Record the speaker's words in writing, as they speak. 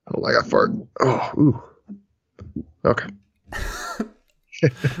I got fart. Oh, ooh. Okay.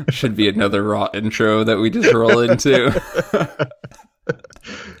 Should be another raw intro that we just roll into.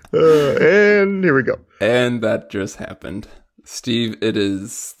 And here we go. And that just happened. Steve, it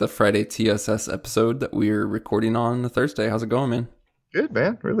is the Friday TSS episode that we're recording on Thursday. How's it going, man? Good,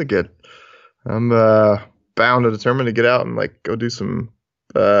 man. Really good. I'm bound and determined to get out and go do some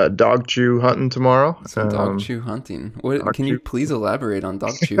dog chew hunting tomorrow. Some dog chew hunting. Can you please elaborate on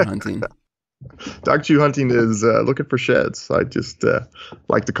dog chew hunting? Dog chew hunting is looking for sheds. I just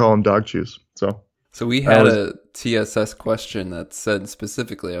like to call them dog chews. So we had a TSS question that said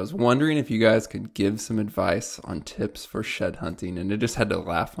specifically, I was wondering if you guys could give some advice on tips for shed hunting, and it just had to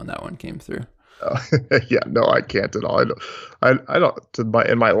laugh when that one came through. Yeah, no, I can't at all. I don't.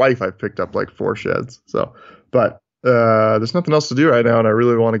 In my life, I've picked up 4 sheds. But there's nothing else to do right now, and I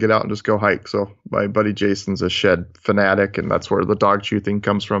really want to get out and just go hike. So my buddy Jason's a shed fanatic, and that's where the dog chew thing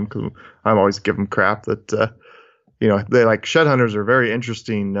comes from. Because I'm always giving like shed hunters are very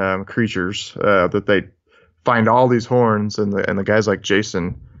interesting creatures. That they find all these horns, and the guys like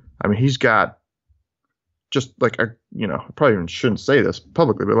Jason. I mean, he's got just I probably even shouldn't say this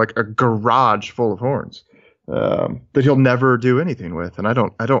publicly, but a garage full of horns that he'll never do anything with, and I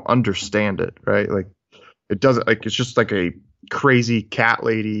don't understand it. Right, it doesn't it's just a crazy cat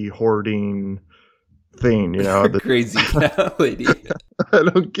lady hoarding thing, The crazy cat lady. I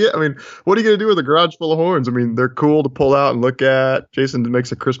don't get. I mean, what are you gonna do with a garage full of horns? I mean, they're cool to pull out and look at. Jason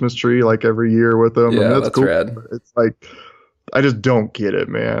makes a Christmas tree every year with them. Yeah, I mean, that's cool. rad. It's I just don't get it,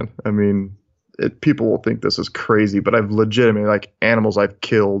 man. I mean, people will think this is crazy, but I've legitimately animals I've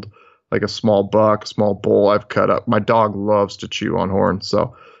killed, a small buck, small bull I've cut up. My dog loves to chew on horns,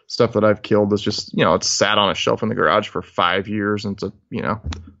 so stuff that I've killed is just it's sat on a shelf in the garage for 5 years, and it's a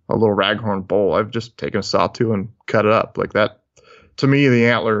little raghorn bull. I've just taken a saw to and cut it up like that. To me, the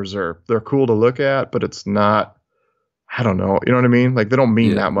antlers they're cool to look at, but it's not. I don't know. You know what I mean? They don't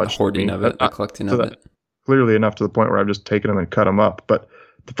mean that much. The hoarding of it, the collecting of it. Clearly enough to the point where I've just taken them and cut them up. But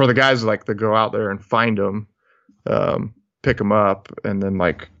for the guys that go out there and find them, pick them up, and then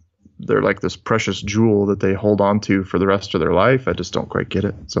they're this precious jewel that they hold on to for the rest of their life. I just don't quite get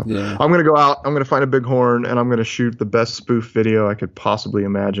it. So yeah. I'm going to go out, I'm going to find a big horn, and I'm going to shoot the best spoof video I could possibly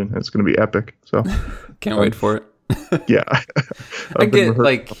imagine. It's going to be epic. So can't wait for it. Yeah. I get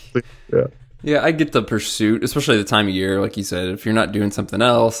I get the pursuit, especially the time of year. Like you said, if you're not doing something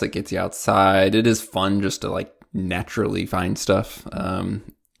else that gets you outside, it is fun just to naturally find stuff.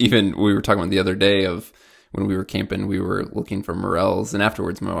 Even we were talking about the other day of when we were camping, we were looking for morels, and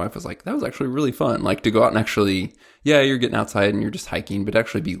afterwards my wife was like, that was actually really fun. To go out and actually, you're getting outside and you're just hiking, but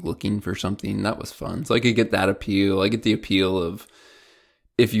actually be looking for something. That was fun. So I could get that appeal. I get the appeal of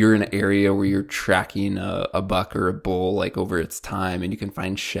if you're in an area where you're tracking a buck or a bull over its time, and you can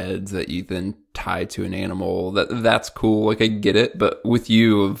find sheds that you then tie to an animal, that's cool. I get it. But with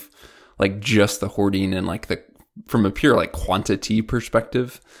you of just the hoarding and from a pure quantity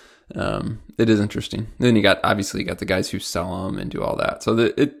perspective, it is interesting. Then you got the guys who sell them and do all that. So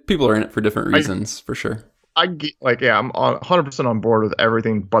people are in it for different reasons, for sure. I get I'm 100% on board with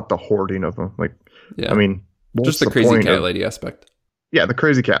everything but the hoarding of them. I mean, just the crazy cat lady aspect. Yeah, the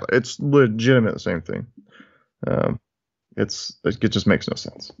crazy cat. It's legitimate the same thing. It just makes no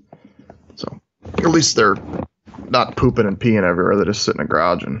sense. So at least they're not pooping and peeing everywhere. They just sit in a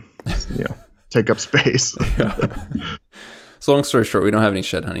garage and take up space. So long story short, we don't have any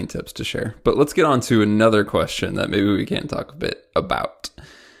shed hunting tips to share. But let's get on to another question that maybe we can talk a bit about.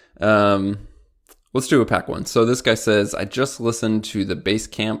 Let's do a pack one. So this guy says, I just listened to the Base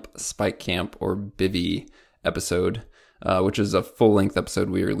Camp, Spike Camp, or Bivy episode, which is a full-length episode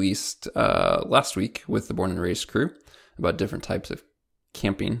we released last week with the Born and Raised crew about different types of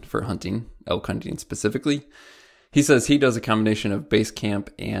camping for hunting, elk hunting specifically. He says he does a combination of base camp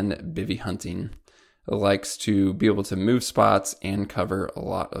and bivy hunting. Likes to be able to move spots and cover a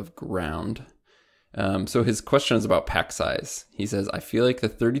lot of ground. So his question is about pack size. He says, I feel like the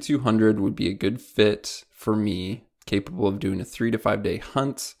 3200 would be a good fit for me, capable of doing a 3 to 5 day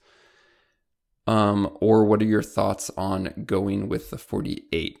hunt. Or what are your thoughts on going with the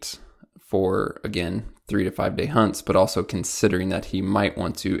 48 for, again, 3 to 5 day hunts, but also considering that he might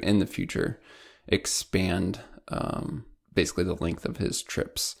want to, in the future, expand basically the length of his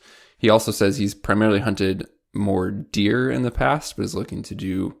trips. He also says he's primarily hunted more deer in the past, but is looking to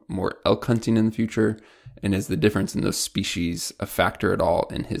do more elk hunting in the future. And is the difference in those species a factor at all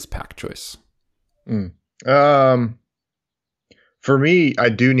in his pack choice? For me, I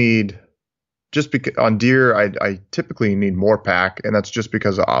do need, just because on deer, I typically need more pack, and that's just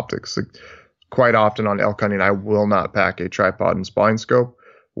because of optics. Quite often on elk hunting, I will not pack a tripod and spine scope.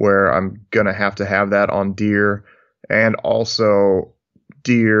 where I'm gonna have to have that on deer, and also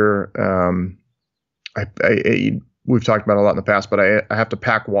deer. We've talked about it a lot in the past, but I have to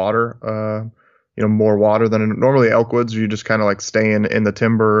pack water. More water than normally elk woods. You just kind of like stay in the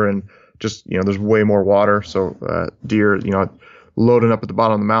timber and just there's way more water. So deer, loading up at the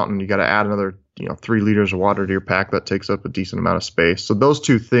bottom of the mountain, you got to add another 3 liters of water to your pack. That takes up a decent amount of space. So those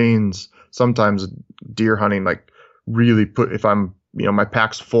two things sometimes deer hunting like really if I'm my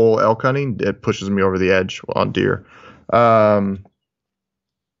pack's full elk hunting, it pushes me over the edge on deer.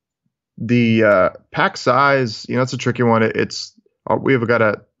 The pack size, it's a tricky one. We have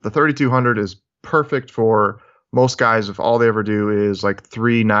the 3200 is perfect for most guys if all they ever do is like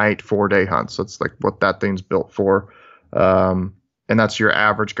 3-night, 4-day hunts. That's like what that thing's built for. And that's your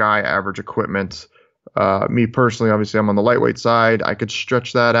average guy, average equipment. Me personally, obviously, I'm on the lightweight side. I could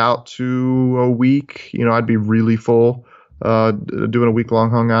stretch that out to a week. I'd be really full doing a week long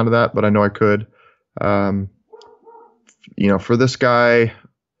hung out of that, but I know I could. For this guy,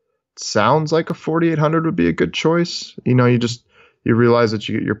 sounds like a 4800 would be a good choice. You realize that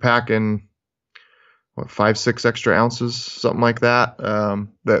you're packing 5-6 extra ounces, something like that.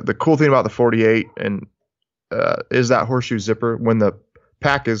 The cool thing about the 48 and is that horseshoe zipper. When the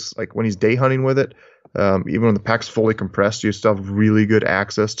pack is like when he's day hunting with it, even when the pack's fully compressed, you still have really good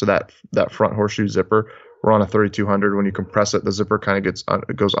access to that front horseshoe zipper. We're on a 3200. When you compress it, the zipper kind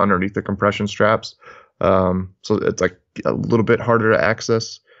of goes underneath the compression straps, so it's like a little bit harder to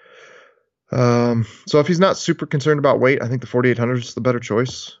access. So if he's not super concerned about weight, I think the 4800 is the better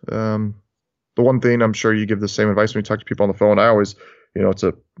choice. The one thing I'm sure you give the same advice when you talk to people on the phone, I always, it's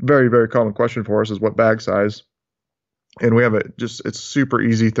a very, very common question for us is what bag size. And we have it's super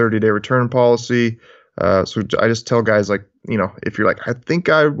easy 30-day return policy. So I just tell guys like, if you're like, I think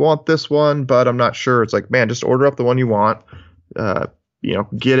I want this one, but I'm not sure. It's like, man, just order up the one you want,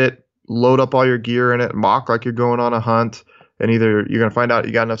 get it, load up all your gear in it, mock like you're going on a hunt. And either you're going to find out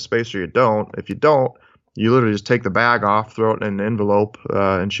you got enough space or you don't. If you don't, you literally just take the bag off, throw it in an envelope,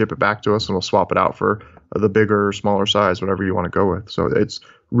 and ship it back to us, and we'll swap it out for the bigger or smaller size, whatever you want to go with. So it's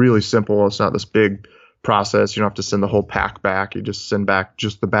really simple. It's not this big process. You don't have to send the whole pack back. You just send back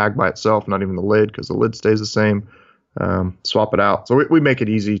just the bag by itself, not even the lid, because the lid stays the same. Swap it out. So we make it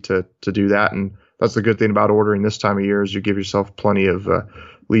easy to do that. And that's the good thing about ordering this time of year is you give yourself plenty of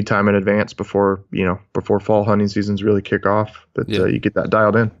lead time in advance before fall hunting seasons really kick off, that you get that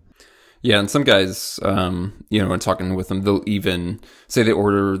dialed in. Yeah, and some guys, when talking with them, they'll even say they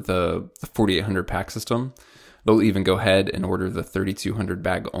order the 4800 pack system. They'll even go ahead and order the 3200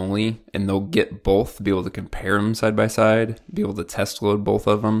 bag only, and they'll get both, be able to compare them side by side, be able to test load both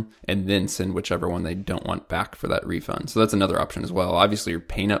of them, and then send whichever one they don't want back for that refund. So that's another option as well. Obviously, you're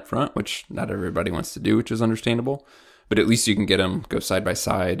paying up front, which not everybody wants to do, which is understandable. But at least you can get them, go side by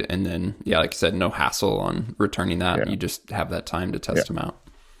side, and then, like I said, no hassle on returning that. Yeah. You just have that time to test them out.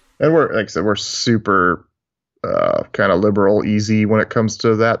 And we're super kind of liberal, easy when it comes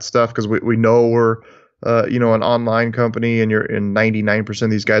to that stuff, because we know we're an online company, and 99%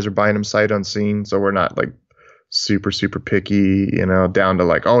 of these guys are buying them sight unseen, so we're not like super super picky, down to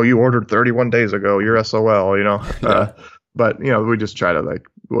like, oh, you ordered 31 days ago, you're SOL, yeah. But we just try to, like,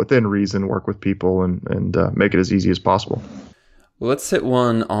 within reason, work with people and make it as easy as possible. Well, let's hit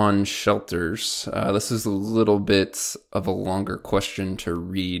one on shelters. This is a little bit of a longer question to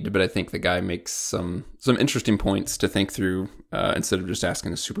read, but I think the guy makes some interesting points to think through instead of just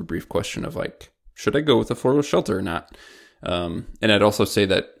asking a super brief question of like, should I go with a floorless shelter or not? And I'd also say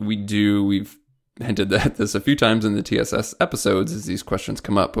that we've hinted at this a few times in the TSS episodes as these questions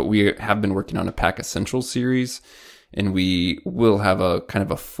come up, but we have been working on a Pack Essentials series, and we will have a kind of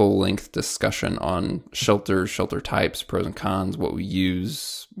a full-length discussion on shelter types, pros and cons, what we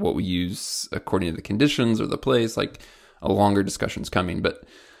use according to the conditions or the place. Like, a longer discussion's coming. But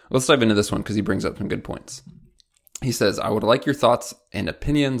let's dive into this one because he brings up some good points. He says, I would like your thoughts and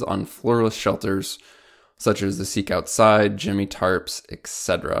opinions on floorless shelters, such as the Seek Outside, Jimmy tarps,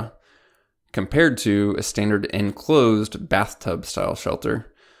 etc., compared to a standard enclosed bathtub-style shelter,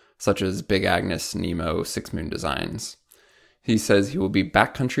 such as Big Agnes, Nemo, Six Moon Designs. He says he will be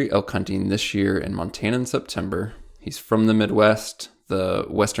backcountry elk hunting this year in Montana in September. He's from the Midwest. The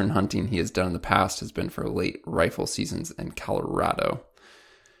Western hunting he has done in the past has been for late rifle seasons in Colorado.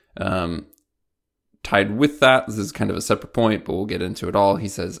 Tied with that, this is kind of a separate point, but we'll get into it all. He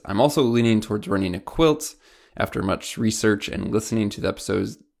says, I'm also leaning towards running a quilt after much research and listening to the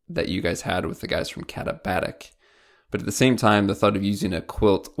episodes that you guys had with the guys from Catabatic. But at the same time, the thought of using a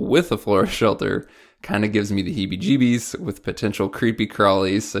quilt with a floor shelter kind of gives me the heebie-jeebies with potential creepy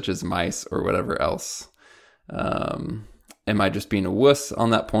crawlies such as mice or whatever else. Am I just being a wuss on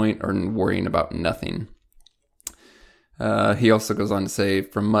that point or worrying about nothing? He also goes on to say,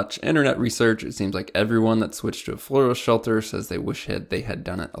 from much internet research, it seems like everyone that switched to a floral shelter says they wish they had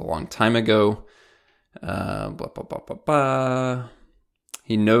done it a long time ago. Blah, blah, blah, blah, blah.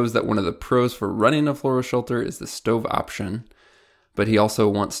 He knows that one of the pros for running a floral shelter is the stove option, but he also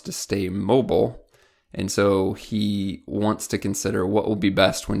wants to stay mobile. And so he wants to consider what will be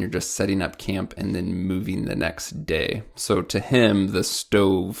best when you're just setting up camp and then moving the next day. So to him, the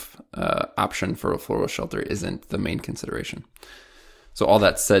stove option for a floral shelter isn't the main consideration. So all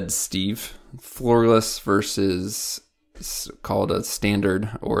that said, Steve, floorless versus called a standard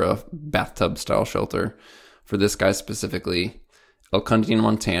or a bathtub style shelter. For this guy specifically, elk hunting in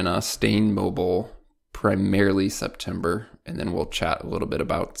Montana, staying mobile, primarily September. And then we'll chat a little bit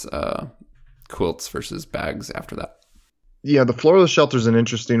about quilts versus bags after that. Yeah, the floorless shelter is an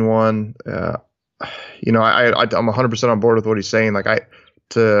interesting one. I'm 100% on board with what he's saying. Like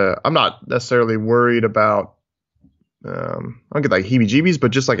I'm not necessarily worried about. I don't get like heebie-jeebies,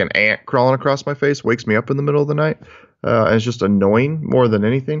 but just like an ant crawling across my face wakes me up in the middle of the night, and it's just annoying more than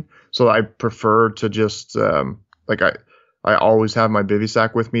anything. So I prefer to just I always have my bivy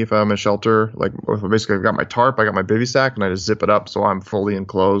sack with me if I'm in a shelter. Like basically, I've got my tarp, I got my bivy sack, and I just zip it up so I'm fully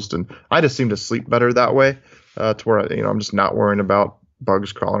enclosed. And I just seem to sleep better that way, to where I'm just not worrying about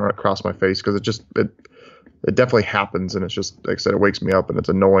bugs crawling across my face, because it definitely happens, and it's just like I said, it wakes me up and it's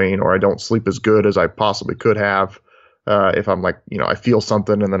annoying, or I don't sleep as good as I possibly could have if I'm like I feel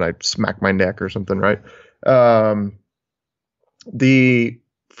something and then I smack my neck or something, right? The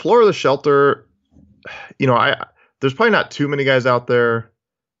floor of the shelter, there's probably not too many guys out there.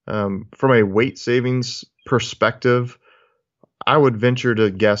 From a weight savings perspective, I would venture to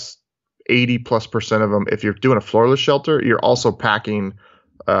guess 80+% of them, if you're doing a floorless shelter, you're also packing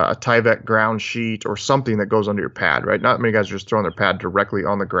a Tyvek ground sheet or something that goes under your pad, right? Not many guys are just throwing their pad directly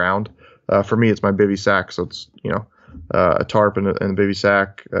on the ground. For me, it's my bivy sack, so it's a tarp and a bivy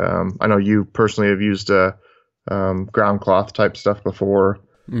sack. I know you personally have used ground cloth type stuff before.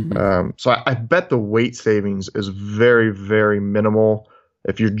 Mm-hmm. So I bet the weight savings is very, very minimal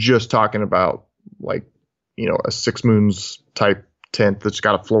if you're just talking about like, a Six Moons type tent that's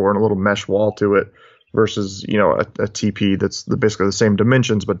got a floor and a little mesh wall to it versus, a TP that's basically the same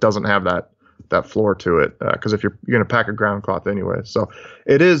dimensions but doesn't have that floor to it. Because if you're going to pack a ground cloth anyway. So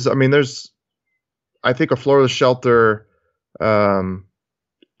it is, I think a floorless shelter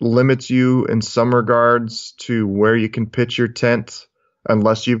limits you in some regards to where you can pitch your tent,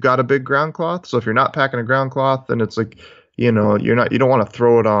 unless you've got a big ground cloth. So if you're not packing a ground cloth, then it's like, you don't want to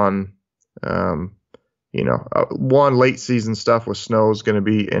throw it on, one, late season stuff with snow is going to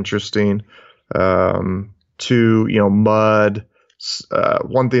be interesting. Two, mud.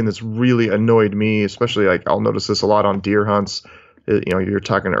 One thing that's really annoyed me, especially like I'll notice this a lot on deer hunts, you're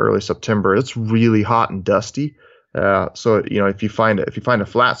talking early September, it's really hot and dusty. So, if you find a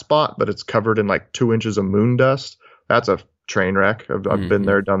flat spot, but it's covered in like 2 inches of moon dust, that's a train wreck. I've been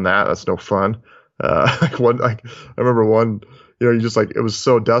there, done that. That's no fun. I remember one, you just like, it was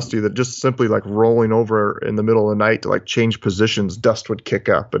so dusty that just simply like rolling over in the middle of the night to like change positions, dust would kick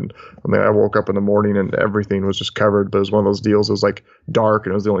up. And I woke up in the morning and everything was just covered. But it was one of those deals. It was like dark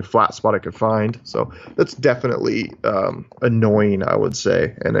and it was the only flat spot I could find. So that's definitely annoying, I would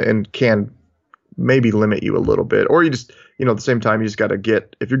say, and can maybe limit you a little bit. Or you just, at the same time, you just got to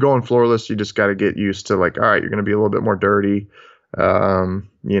if you're going floorless, you just got to get used to like, all right, you're going to be a little bit more dirty. You're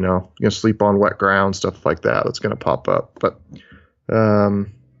going to sleep on wet ground, stuff like that. That's going to pop up. But,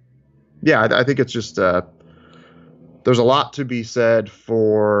 I think it's just, there's a lot to be said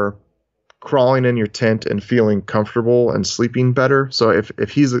for crawling in your tent and feeling comfortable and sleeping better. So if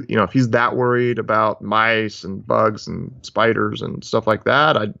he's, if he's that worried about mice and bugs and spiders and stuff like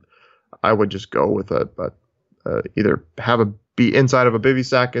that, I would just go with either be inside of a bivy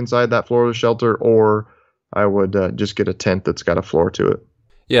sack inside that floor of the shelter, or I would just get a tent that's got a floor to it.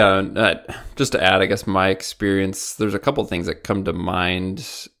 Yeah, and just to add, I guess my experience, there's a couple things that come to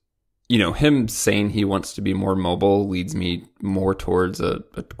mind. Him saying he wants to be more mobile leads me more towards a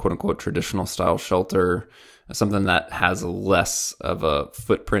quote unquote traditional style shelter, something that has less of a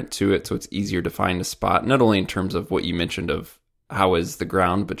footprint to it, so it's easier to find a spot, not only in terms of what you mentioned of how is the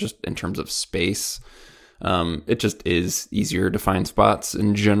ground, but just in terms of space. It just is easier to find spots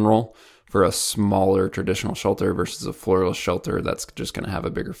in general for a smaller traditional shelter versus a floorless shelter that's just going to have a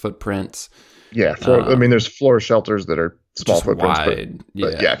bigger footprint. Yeah, there's floor shelters that are small footprints, wide.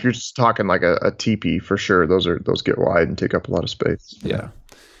 But if you're just talking like a teepee, for sure, those get wide and take up a lot of space. Yeah.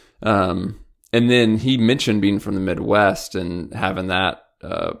 And then he mentioned being from the Midwest and having that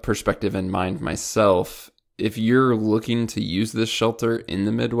perspective in mind myself. if you're looking to use this shelter in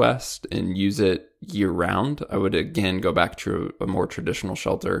the Midwest and use it year round, I would again go back to a more traditional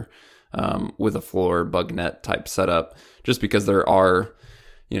shelter with a floor bug net type setup, just because there are,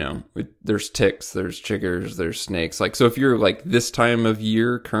 there's ticks, there's chiggers, there's snakes. Like, so if you're like this time of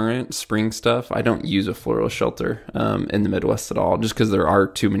year, current spring stuff, I don't use a floral shelter in the Midwest at all, just because there are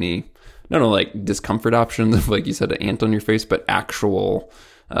too many, not only like discomfort options of, like you said, an ant on your face, but actual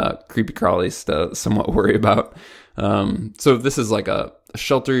creepy crawlies to somewhat worry about. So if this is like a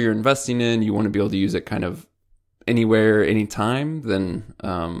shelter you're investing in, you want to be able to use it kind of anywhere, anytime, then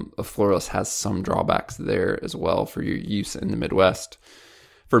a floorless has some drawbacks there as well for your use in the Midwest.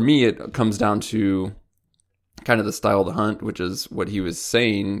 For me, it comes down to kind of the style of the hunt, which is what he was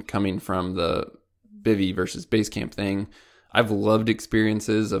saying, coming from the bivvy versus base camp thing. I've loved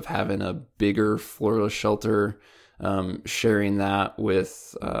experiences of having a bigger floorless shelter, sharing that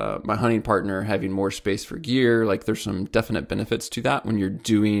with my hunting partner, having more space for gear. Like, there's some definite benefits to that when you're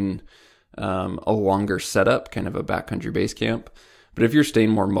doing a longer setup, kind of a backcountry base camp. But if you're staying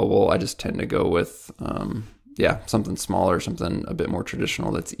more mobile, I just tend to go with something smaller, something a bit more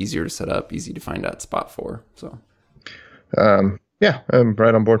traditional that's easier to set up, easy to find that spot for. So I'm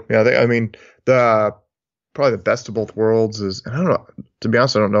right on board. Yeah, I mean, the probably the best of both worlds is, and I don't know, to be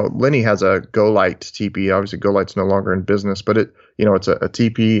honest, I don't know. Lenny has a Go Light teepee. Obviously, Go Light's no longer in business, but it's a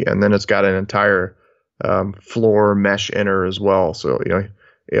teepee, and then it's got an entire floor mesh inner as well. So,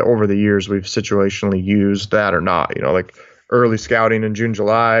 over the years, we've situationally used that or not. Like early scouting in June,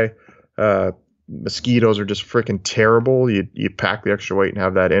 July, mosquitoes are just freaking terrible. You pack the extra weight and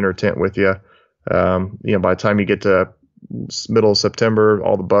have that inner tent with you. By the time you get to middle of September,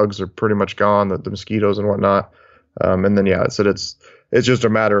 all the bugs are pretty much gone, the mosquitoes and whatnot. And then it's just a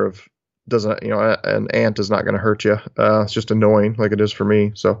matter of, an ant is not going to hurt you. It's just annoying, like it is for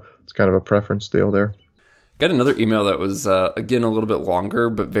me. So it's kind of a preference deal there. Got another email that was, again, a little bit longer,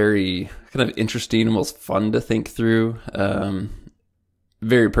 but very kind of interesting, almost fun to think through.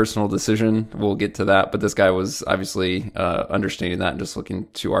 Very personal decision. We'll get to that. But this guy was obviously understanding that and just looking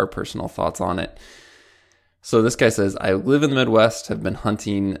to our personal thoughts on it. So this guy says, I live in the Midwest, have been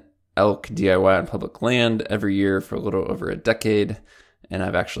hunting elk DIY on public land every year for a little over a decade, and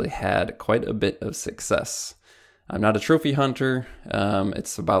I've actually had quite a bit of success. I'm not a trophy hunter.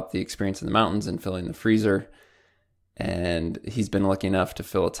 It's about the experience in the mountains and filling the freezer. And he's been lucky enough to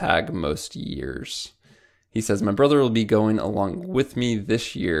fill a tag most years. He says, my brother will be going along with me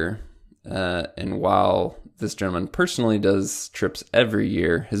this year. And while this gentleman personally does trips every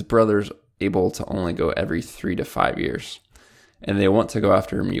year, his brother's able to only go every 3 to 5 years. And they want to go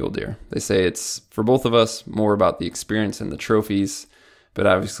after mule deer. They say it's, for both of us, more about the experience and the trophies. But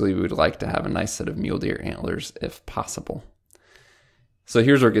obviously, we would like to have a nice set of mule deer antlers if possible. So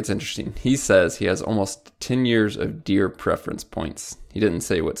here's where it gets interesting. He says he has almost 10 years of deer preference points. He didn't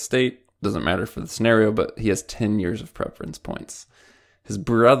say what state. Doesn't matter for the scenario, but he has 10 years of preference points. His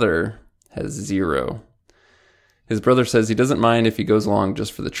brother has 0. His brother says he doesn't mind if he goes along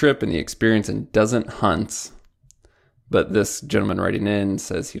just for the trip and the experience and doesn't hunt. But this gentleman writing in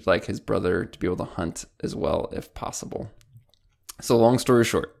says he'd like his brother to be able to hunt as well if possible. So long story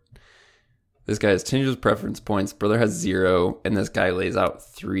short, this guy has 10 years of preference points, brother has 0, and this guy lays out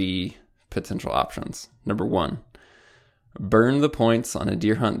 3 potential options. Number 1, burn the points on a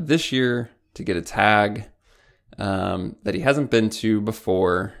deer hunt this year to get a tag that he hasn't been to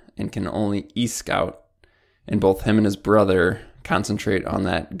before and can only e-scout, and both him and his brother concentrate on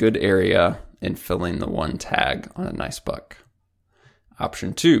that good area and filling the 1 tag on a nice buck.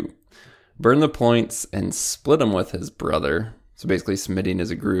 Option 2, burn the points and split them with his brother. So basically submitting as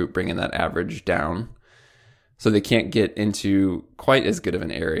a group, bringing that average down. So they can't get into quite as good of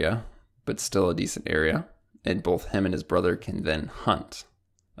an area, but still a decent area. And both him and his brother can then hunt.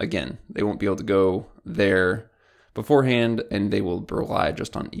 Again, they won't be able to go there beforehand, and they will rely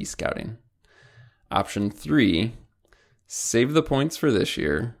just on e-scouting. Option 3, save the points for this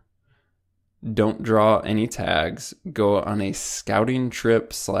year. Don't draw any tags. Go on a scouting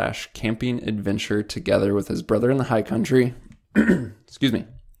trip / camping adventure together with his brother in the high country. Excuse me.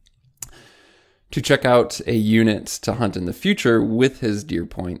 To check out a unit to hunt in the future with his deer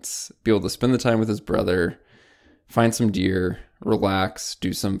points. Be able to spend the time with his brother. Find some deer. Relax.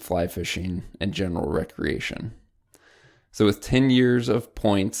 Do some fly fishing and general recreation. So with 10 years of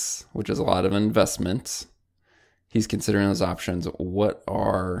points, which is a lot of investment, he's considering those options. What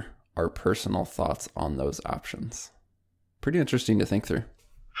are our personal thoughts on those options? Pretty interesting to think through.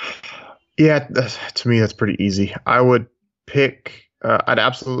 Yeah, to me, that's pretty easy. I would pick, I'd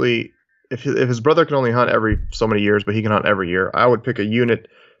absolutely if his brother can only hunt every so many years, but he can hunt every year, I would pick the unit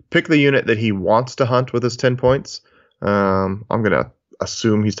that he wants to hunt with his 10 points. I'm gonna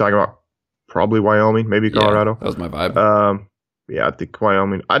assume he's talking about probably Wyoming, maybe Colorado. That was my vibe. Yeah, I think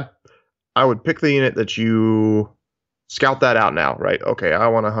Wyoming. I would pick the unit that you scout that out now, right? Okay, I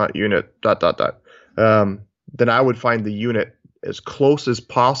want to hunt unit ... Then I would find the unit as close as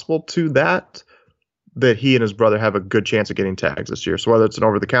possible to that he and his brother have a good chance of getting tags this year. So whether it's an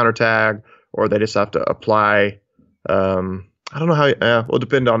over-the-counter tag or they just have to apply, I don't know how. Will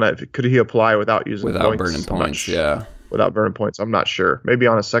depend on that. Could he apply without burning points? Yeah, without burning points. I'm not sure. Maybe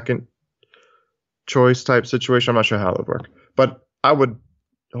on a second choice type situation. I'm not sure how that would work. But I would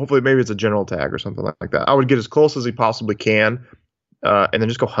hopefully maybe it's a general tag or something like that. I would get as close as he possibly can, and then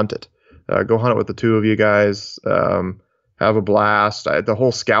just go hunt it. Go hunt it with the two of you guys. Have a blast. The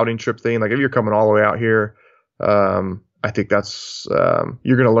whole scouting trip thing, like if you're coming all the way out here, I think that's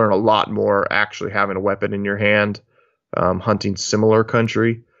you're going to learn a lot more actually having a weapon in your hand, hunting similar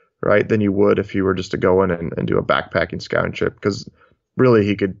country, right, than you would if you were just to go in and do a backpacking scouting trip. Because really,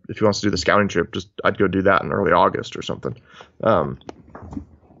 he could, if he wants to do the scouting trip, I'd go do that in early August or something. And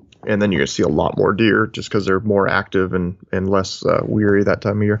then you're going to see a lot more deer just because they're more active and less weary that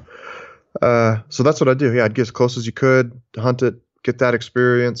time of year. So that's what I'd do. Yeah, I'd get as close as you could to hunt it, get that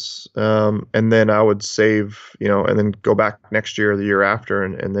experience, and then I would save, and then go back next year or the year after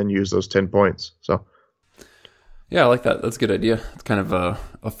and then use those 10 points. So. Yeah, I like that. That's a good idea. It's kind of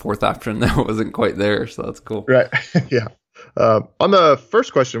a fourth option that wasn't quite there, so that's cool. Right. Yeah. On the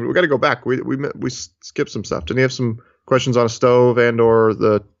first question, we got to go back. We skipped some stuff. Didn't you have some questions on a stove and or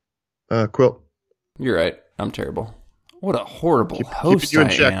the quilt? You're right. I'm terrible. What a horrible host keep you in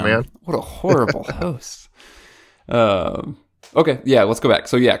check, man. What a horrible host. Okay, yeah, let's go back.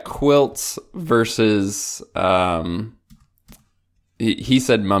 So yeah, quilts versus he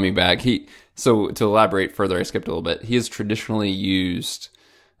said mummy bag. So to elaborate further, I skipped a little bit. He is traditionally used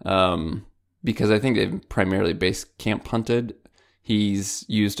because I think they've primarily base camp hunted. He's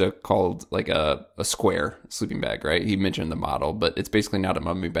used called like a square sleeping bag, right? He mentioned the model, but it's basically not a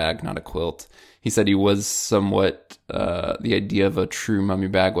mummy bag, not a quilt. He said he was somewhat, the idea of a true mummy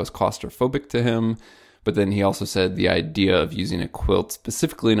bag was claustrophobic to him, but then he also said the idea of using a quilt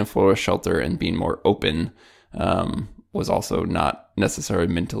specifically in a forest shelter and being more open was also not necessarily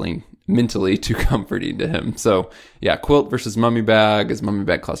mentally too comforting to him. So yeah, quilt versus mummy bag. Is mummy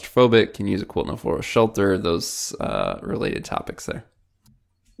bag claustrophobic? Can you use a quilt in a forest shelter? Those related topics there.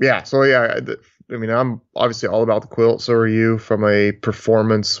 Yeah. So yeah, I mean, I'm obviously all about the quilt. So are you, from a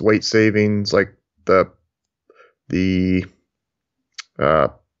performance, weight savings, like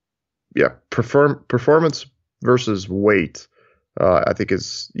performance versus weight. I think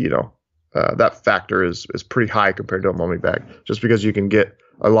is, that factor is pretty high compared to a mummy bag, just because you can get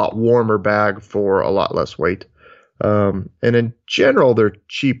a lot warmer bag for a lot less weight. And in general, they're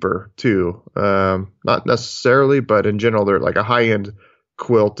cheaper too. Not necessarily, but in general, they're like a high-end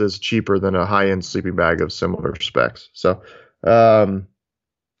quilt is cheaper than a high-end sleeping bag of similar specs. So, yeah,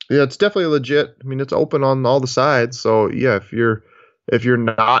 it's definitely legit. I mean, it's open on all the sides. So yeah, if you're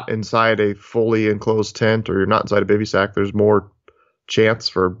not inside a fully enclosed tent or you're not inside a baby sack, there's more chance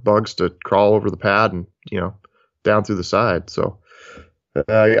for bugs to crawl over the pad and, down through the side. So,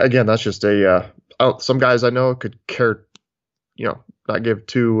 again, that's just some guys I know could care, not give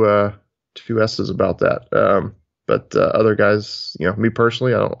two S's about that. But other guys, me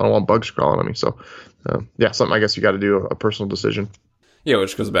personally, I don't want bugs crawling on me. So, yeah, something I guess you got to do a personal decision. Yeah,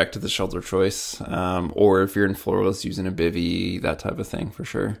 which goes back to the shelter choice. Or if you're in Florida, using a bivvy, that type of thing for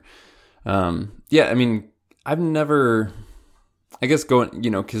sure. Yeah, I mean, I've never, I guess going,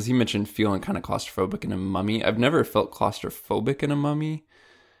 because he mentioned feeling kind of claustrophobic in a mummy. I've never felt claustrophobic in a mummy.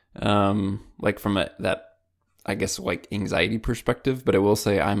 Like from that, I guess, like anxiety perspective. But I will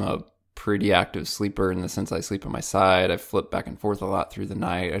say I'm a pretty active sleeper in the sense I sleep on my side. I flip back and forth a lot through the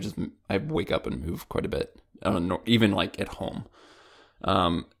night. I wake up and move quite a bit, even like at home.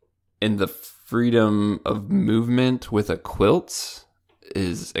 And the freedom of movement with a quilt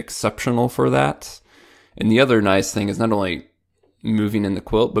is exceptional for that. And the other nice thing is not only moving in the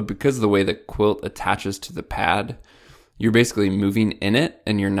quilt, but because of the way the quilt attaches to the pad, you're basically moving in it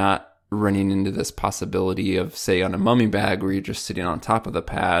and you're not running into this possibility of, say, on a mummy bag where you're just sitting on top of the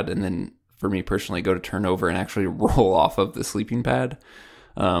pad and then, for me personally, go to turn over and actually roll off of the sleeping pad.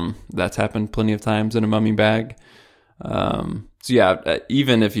 That's happened plenty of times in a mummy bag. So yeah,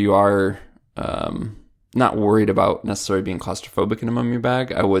 even if you are not worried about necessarily being claustrophobic in a mummy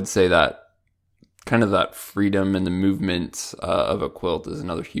bag, I would say that kind of that freedom and the movement of a quilt is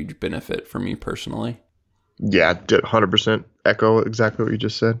another huge benefit for me personally. Yeah, 100% echo exactly what you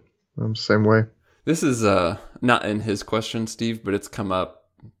just said. I'm the same way. This is not in his question, Steve, but it's come up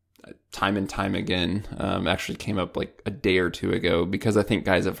time and time again. Actually came up like a day or two ago because I think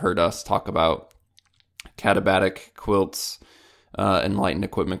guys have heard us talk about catabatic quilts and light and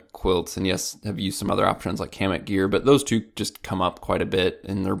equipment quilts, and yes, have used some other options like hammock gear, but those two just come up quite a bit,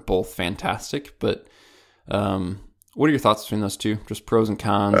 and they're both fantastic. But what are your thoughts between those two? Just pros and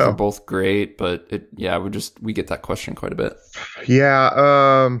cons. They're both great, but we get that question quite a bit.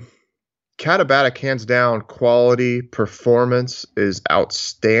 Yeah, Catabatic, hands down, quality, performance is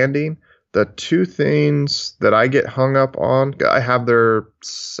outstanding. The two things that I get hung up on, I have their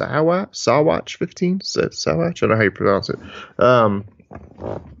Sawatch 15, Sawatch, I don't know how you pronounce it.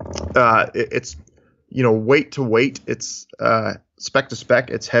 It's, weight to weight, it's spec to spec,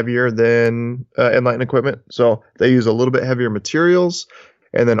 it's heavier than Enlighten equipment. So they use a little bit heavier materials,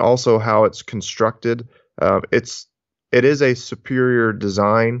 and then also how it's constructed. It is a superior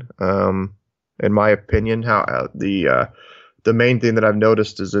design, in my opinion. How the main thing that I've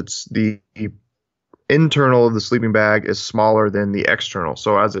noticed is it's the internal of the sleeping bag is smaller than the external.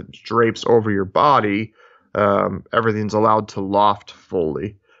 So as it drapes over your body, everything's allowed to loft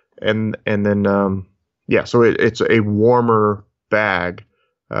fully, and then so it's a warmer bag.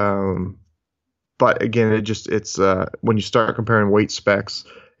 But again, it's when you start comparing weight specs,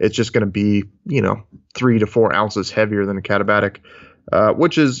 it's just going to be, 3 to 4 ounces heavier than a catabatic,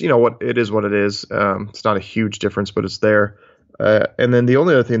 which is, what it is. It's not a huge difference, but it's there. And then the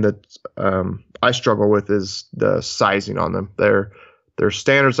only other thing that I struggle with is the sizing on them. Their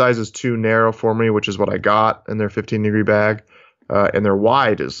standard size is too narrow for me, which is what I got in their 15-degree bag. And their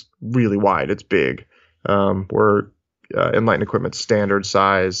wide is really wide. It's big. Where Enlighten equipment standard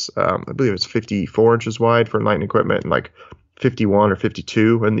size, I believe it's 54 inches wide for Enlighten equipment, and like 51 or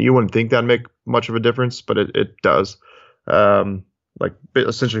 52, and you wouldn't think that'd make much of a difference, but it does.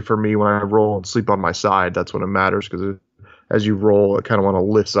 Essentially for me, when I roll and sleep on my side, that's when it matters, because as you roll, it kind of want to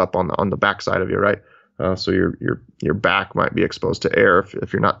lifts up on the back side of you, right? So your back might be exposed to air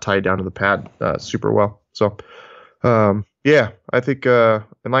if you're not tied down to the pad super well. So I think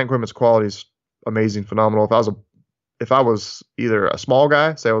Enlighten equipment's quality is amazing, phenomenal. If I was either a small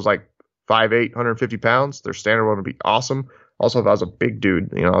guy, say I was like 5'8", 150 pounds, their standard one would be awesome. Also, if I was a big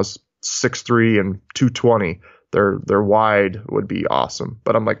dude, I was 6'3" and 220, their wide would be awesome.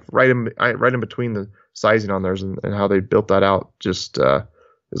 But I'm like right in between the sizing on theirs, and how they built that out just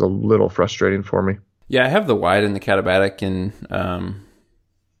is a little frustrating for me. Yeah, I have the wide and the catabatic, and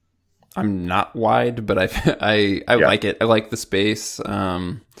I'm not wide, but I like it. I like the space.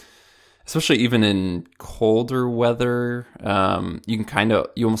 Especially even in colder weather, you can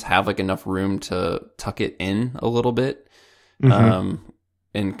you almost have like enough room to tuck it in a little bit,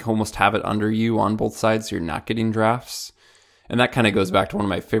 and almost have it under you on both sides, so you're not getting drafts. And that kind of goes back to one of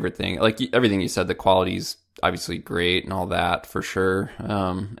my favorite things. Like everything you said, the quality's obviously great and all that for sure.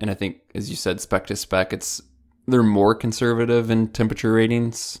 And I think, as you said, spec to spec, they're more conservative in temperature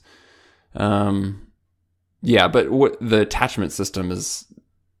ratings. But what the attachment system is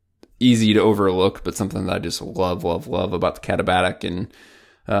easy to overlook, but something that I just love about the catabatic. And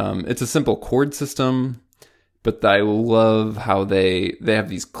it's a simple cord system, but I love how they have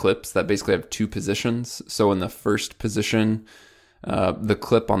these clips that basically have 2 positions. So in the first position, the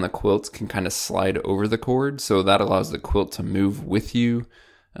clip on the quilt can kind of slide over the cord, so that allows the quilt to move with you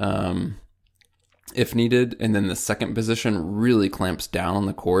if needed. And then the second position really clamps down on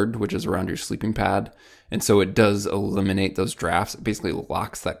the cord, which is around your sleeping pad. And so it does eliminate those drafts. It basically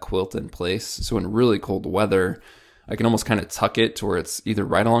locks that quilt in place. So in really cold weather, I can almost kind of tuck it to where it's either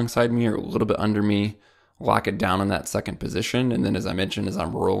right alongside me or a little bit under me, lock it down in that second position. And then, as I mentioned, as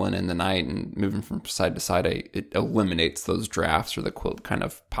I'm rolling in the night and moving from side to side, it eliminates those drafts or the quilt kind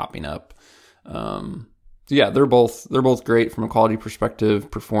of popping up. They're both great from a quality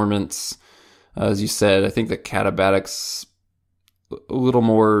perspective, performance. As you said, I think the catabatic's a little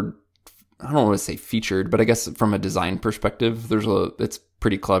more, I don't want to say featured, but I guess from a design perspective, it's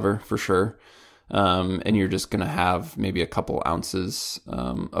pretty clever for sure. And you're just going to have maybe a couple ounces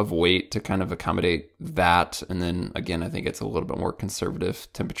of weight to kind of accommodate that. And then again, I think it's a little bit more conservative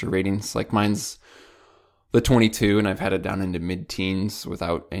temperature ratings. Like mine's the 22, and I've had it down into mid-teens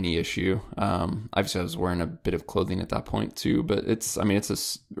without any issue. Obviously, I was wearing a bit of clothing at that point too, but it's a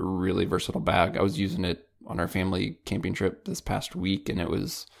really versatile bag. I was using it on our family camping trip this past week, and it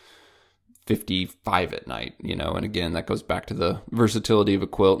was 55 at night, and again, that goes back to the versatility of a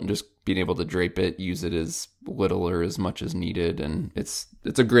quilt and just being able to drape it, use it as little or as much as needed. And it's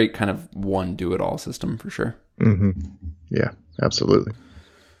a great kind of one do-it-all system for sure. Yeah, absolutely.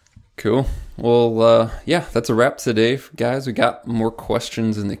 Cool. Well, yeah, that's a wrap today, guys. We got more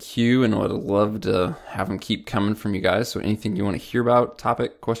questions in the queue, and I'd love to have them keep coming from you guys. So anything you want to hear about,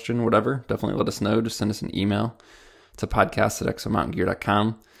 topic, question, whatever, definitely let us know. Just send us an email to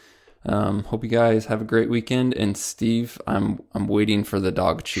podcast@exomountaingear.com. Hope you guys have a great weekend. And Steve, I'm waiting for the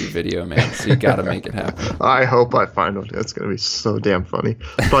dog chew video, man. So you got to make it happen. I hope I find one. It's gonna be so damn funny.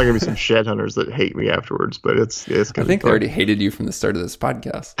 Probably gonna be some shed hunters that hate me afterwards, but it's gonna. I think they already hated you from the start of this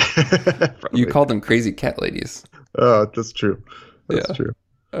podcast. You called them crazy cat ladies. Oh, that's true. That's true.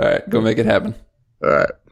 All right, go make it happen. All right.